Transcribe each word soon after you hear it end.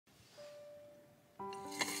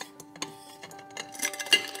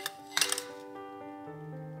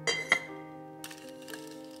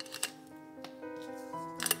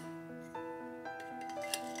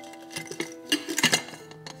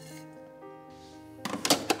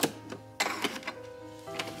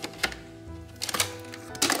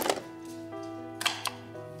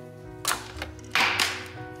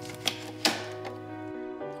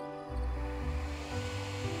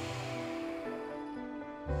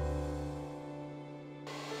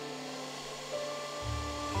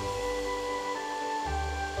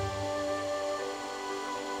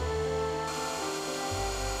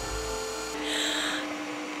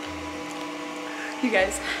You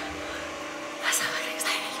guys, I'm so fucking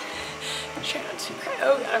excited. Try not to cry.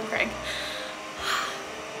 Oh God, I'm crying.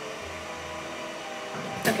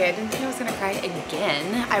 Okay, I didn't think I was gonna cry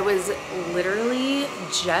again. I was literally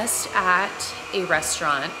just at a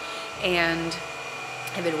restaurant and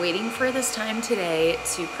I've been waiting for this time today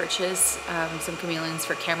to purchase some chameleons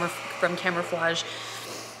from Camouflage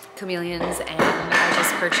Chameleons, and I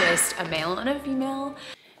just purchased a male and a female.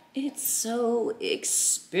 It's so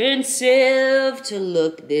expensive to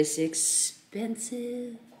look this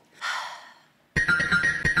expensive.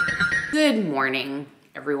 Good morning,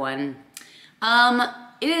 everyone.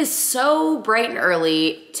 It is so bright and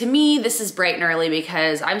early. To me, this is bright and early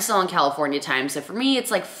because I'm still in California time. So for me,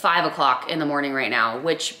 it's like 5 o'clock in the morning right now,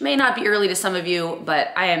 which may not be early to some of you,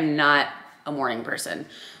 but I am not a morning person.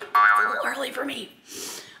 It's a little early for me.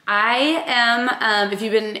 I am,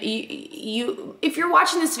 if you're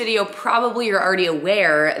watching this video, probably you're already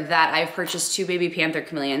aware that I've purchased 2 baby Panther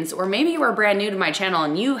chameleons, or maybe you are brand new to my channel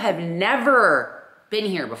and you have never been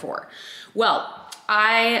here before. Well,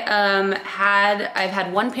 I've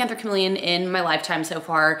had 1 Panther chameleon in my lifetime so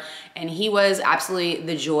far, and he was absolutely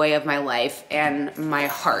the joy of my life and my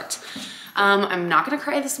heart. I'm not gonna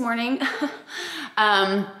cry this morning.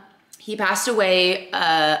 He passed away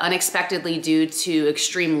unexpectedly due to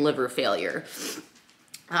extreme liver failure.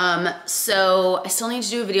 So I still need to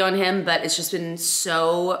do a video on him, but it's just been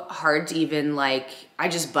so hard to even I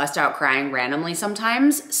just bust out crying randomly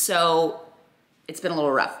sometimes. So it's been a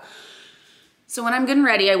little rough. So when I'm good and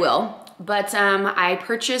ready, I will. But I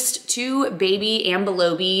purchased 2 baby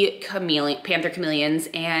Ambilobi Panther chameleons,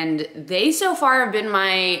 and they so far have been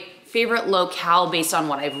my favorite locale based on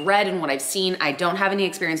what I've read and what I've seen. I don't have any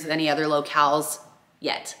experience with any other locales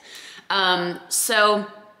yet. So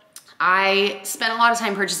I spent a lot of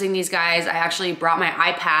time purchasing these guys. I actually brought my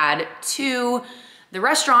iPad to the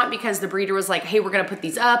restaurant because the breeder was like, hey, we're gonna put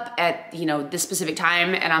these up at this specific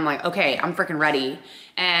time. And I'm like, okay, I'm freaking ready.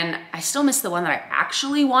 And I still missed the one that I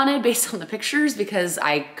actually wanted based on the pictures because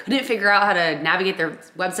I couldn't figure out how to navigate their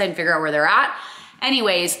website and figure out where they're at.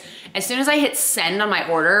 Anyways, as soon as I hit send on my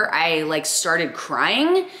order, I started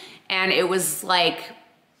crying, and it was I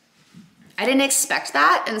didn't expect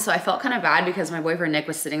that. And so I felt kind of bad because my boyfriend Nick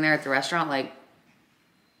was sitting there at the restaurant like,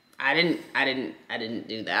 I didn't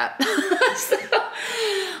do that. So,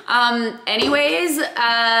 anyways,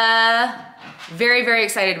 very, very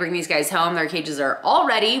excited to bring these guys home. Their cages are all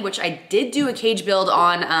ready, which I did do a cage build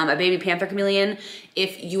on a baby Panther chameleon.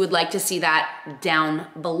 If you would like to see that down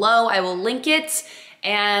below, I will link it.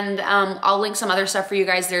 And I'll link some other stuff for you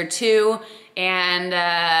guys there too. And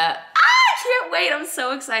I can't wait, I'm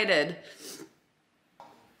so excited.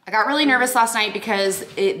 I got really nervous last night because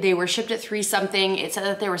they were shipped at 3 something. It said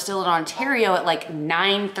that they were still in Ontario at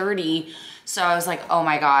 9:30. So I was like, oh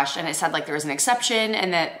my gosh. And it said there was an exception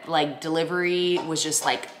and that delivery was just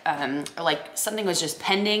something was just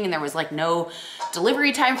pending and there was no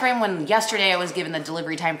delivery time frame, when yesterday I was given the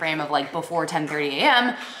delivery time frame of before 10:30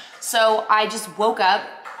 a.m. So I just woke up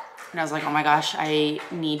and I was like, oh my gosh, I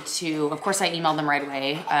need to, of course I emailed them right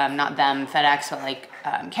away. Not them, FedEx, but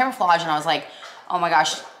Camouflage. And I was like, oh my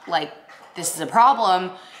gosh, this is a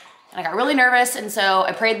problem. And I got really nervous, and so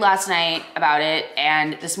I prayed last night about it,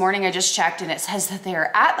 and this morning I just checked and it says that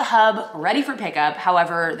they're at the hub ready for pickup.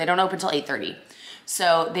 However, they don't open until 8:30.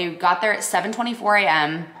 So they got there at 7:24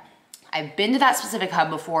 a.m. I've been to that specific hub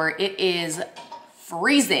before. It is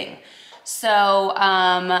freezing. So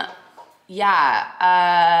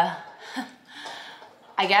yeah,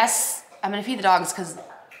 I guess I'm gonna feed the dogs because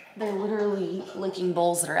they're literally licking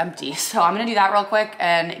bowls that are empty. So I'm gonna do that real quick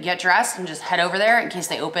and get dressed and just head over there in case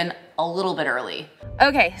they open a little bit early.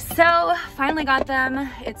 Okay, so finally got them.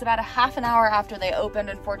 It's about a half an hour after they opened.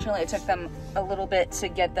 Unfortunately, it took them a little bit to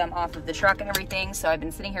get them off of the truck and everything. So I've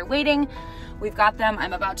been sitting here waiting. We've got them.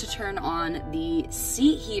 I'm about to turn on the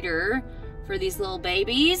seat heater for these little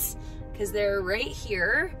babies because they're right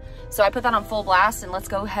here. So I put that on full blast, and let's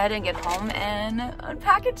go ahead and get home and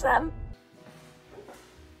unpackage them.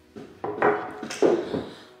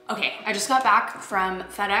 Okay, I just got back from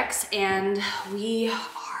FedEx and we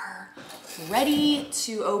are ready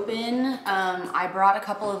to open. I brought a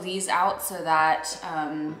couple of these out so that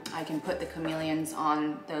I can put the chameleons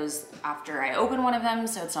on those after I open one of them,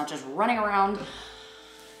 so it's not just running around.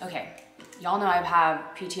 Okay, y'all know I have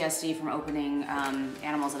PTSD from opening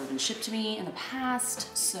animals that have been shipped to me in the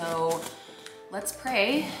past, so let's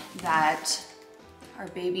pray that our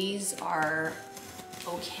babies are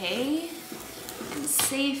okay and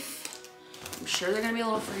safe. I'm sure they're gonna be a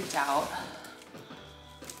little freaked out.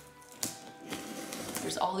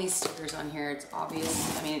 There's all these stickers on here. It's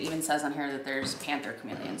obvious. I mean, it even says on here that there's Panther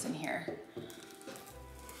chameleons in here.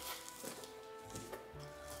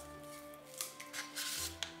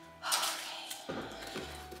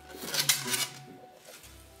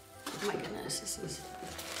 goodness, this is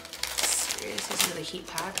serious. These are the heat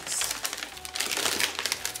packs.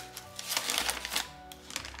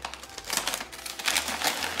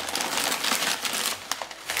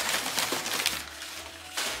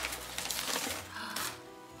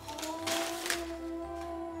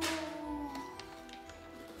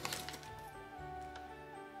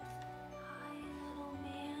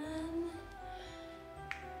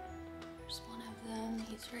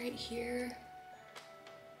 Right here.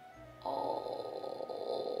 Oh,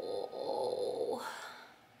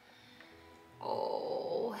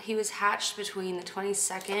 he was hatched between the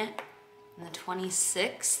 22nd and the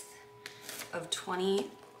 26th of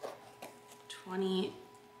 2020.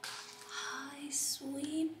 Hi,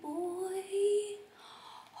 sweet boy.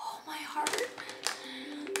 Oh, my heart.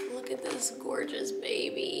 Look at this gorgeous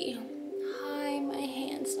baby. Hi, my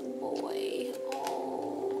handsome boy.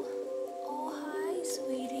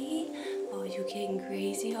 You getting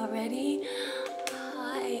crazy already?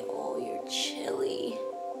 Hi, oh, you're chilly.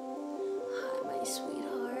 Hi, my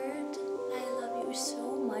sweetheart. I love you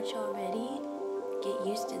so much already. Get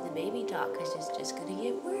used to the baby talk, because it's just gonna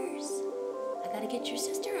get worse. I gotta get your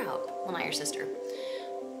sister out. Well, not your sister.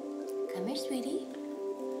 Come here, sweetie.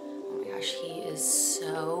 Oh my gosh, he is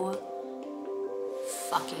so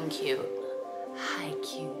fucking cute. Hi,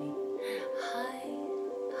 cutie. Hi.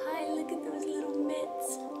 Hi, look at those little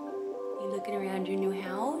mitts. You looking around your new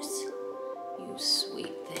house? You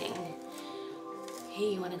sweet thing.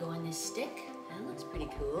 Hey, you wanna go on this stick? That looks pretty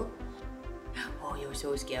cool. Oh, you're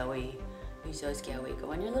so scary. You're so scary.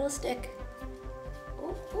 Go on your little stick.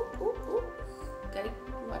 Oh, oh, oh, oh. Gotta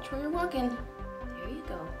watch where you're walking. There you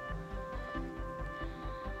go.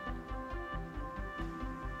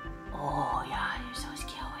 Oh, yeah, you're so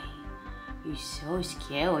scary. You're so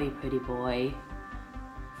scary, pretty boy.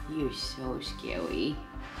 You're so scary.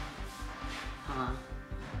 Huh?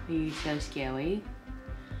 Are you so scary?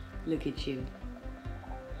 Look at you.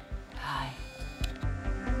 Hi.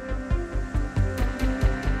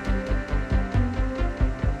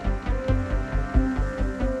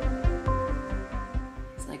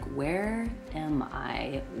 It's like, where am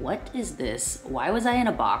I? What is this? Why was I in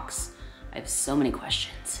a box? I have so many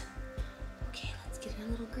questions. Okay, let's get our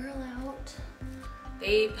little girl out.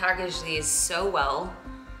 They packaged these so well.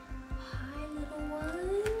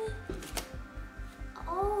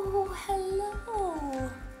 Hello.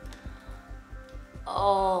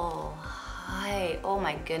 Oh, hi. Oh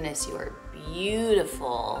my goodness, you are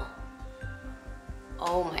beautiful.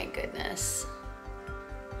 Oh my goodness.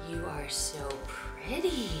 You are so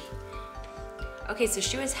pretty. Okay, so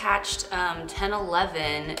she was hatched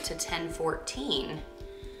 10/11 to 10/14.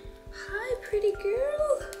 Hi, pretty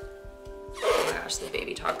girl. Oh my gosh, the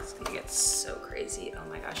baby talk is gonna get so crazy. Oh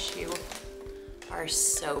my gosh, you are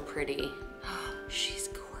so pretty. She's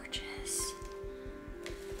gorgeous.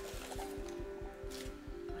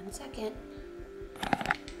 1 second.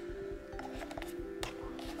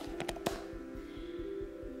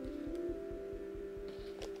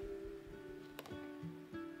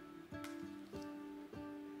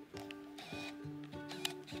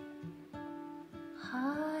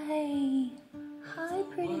 Hi. Hi,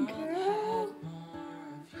 pretty girl.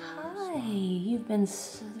 Hi. You've been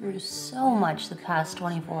through so much the past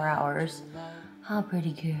 24 hours. Huh,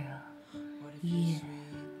 pretty girl? Yeah.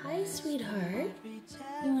 Hi, sweetheart.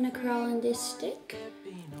 You wanna crawl on this stick?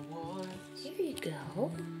 Here you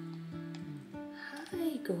go.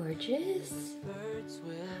 Hi, gorgeous.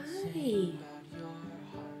 Hi. You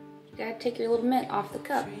gotta take your little mitt off the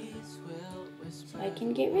cup so I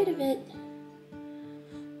can get rid of it.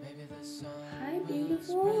 Hi,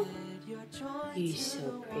 beautiful. You're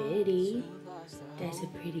so pretty. That's a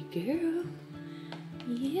pretty girl.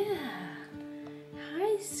 Yeah.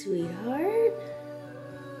 Hi, sweetheart.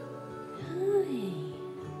 Hi.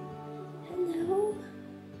 Hello.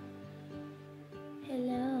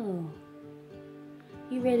 Hello.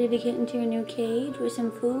 You ready to get into your new cage with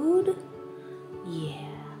some food? Yeah,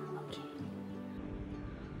 okay.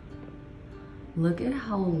 Look at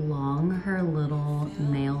how long her little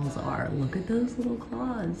nails are. Look at those little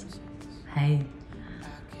claws. Hey.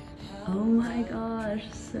 Oh my gosh,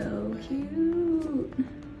 so cute.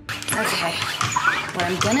 Okay, what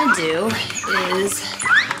I'm gonna do is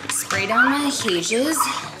spray down my cages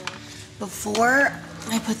before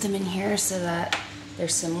I put them in here so that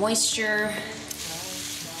there's some moisture.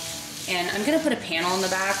 And I'm gonna put a panel in the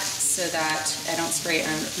back so that I don't spray,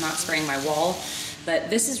 I'm not spraying my wall. But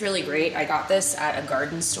this is really great. I got this at a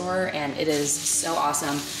garden store and it is so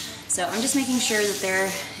awesome. So I'm just making sure that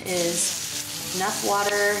there is enough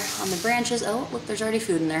water on the branches. Oh, look, there's already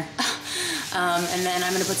food in there. And then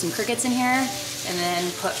I'm gonna put some crickets in here and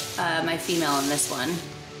then put my female in this one.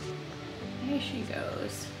 There she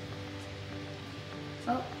goes.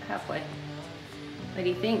 Oh, halfway. What do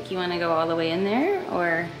you think? You want to go all the way in there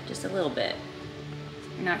or just a little bit?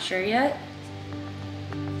 You're not sure yet?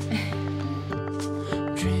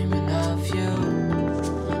 Dreaming of you,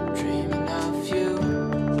 dreaming of you,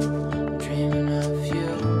 dreaming of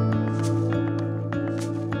you,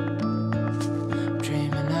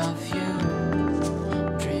 dreaming of you,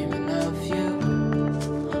 dreaming of you,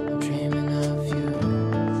 dreaming of you.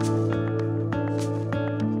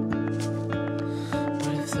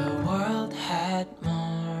 What if the world had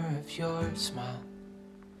more of your smile?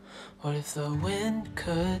 What if the wind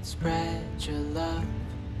could spread your love?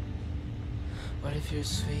 What if your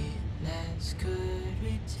sweetness could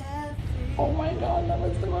reach every... Oh my God, that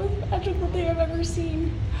was the most magical thing I've ever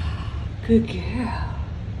seen. Good girl.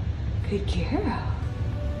 Good girl.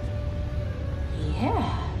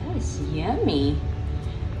 Yeah, that was yummy.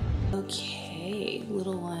 Okay,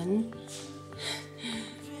 little one.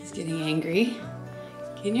 He's getting angry.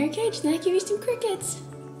 Get in your cage, then I give you some crickets.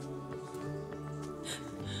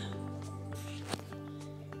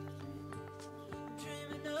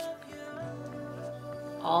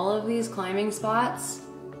 All of these climbing spots,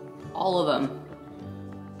 all of them,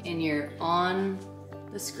 and you're on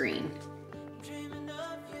the screen.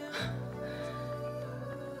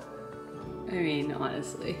 I mean,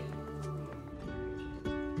 honestly.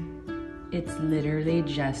 It's literally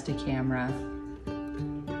just a camera.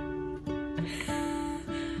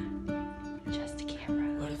 Just a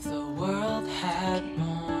camera. What if the world had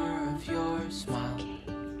more of your smile?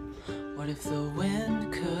 What if the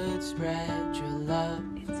wind could spread your love?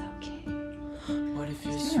 It's okay. What if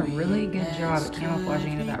your He's doing a really good job at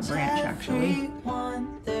camouflaging into that branch, actually.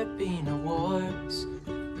 There'd be no wars.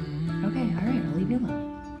 Okay, all right, I'll leave you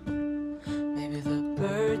alone.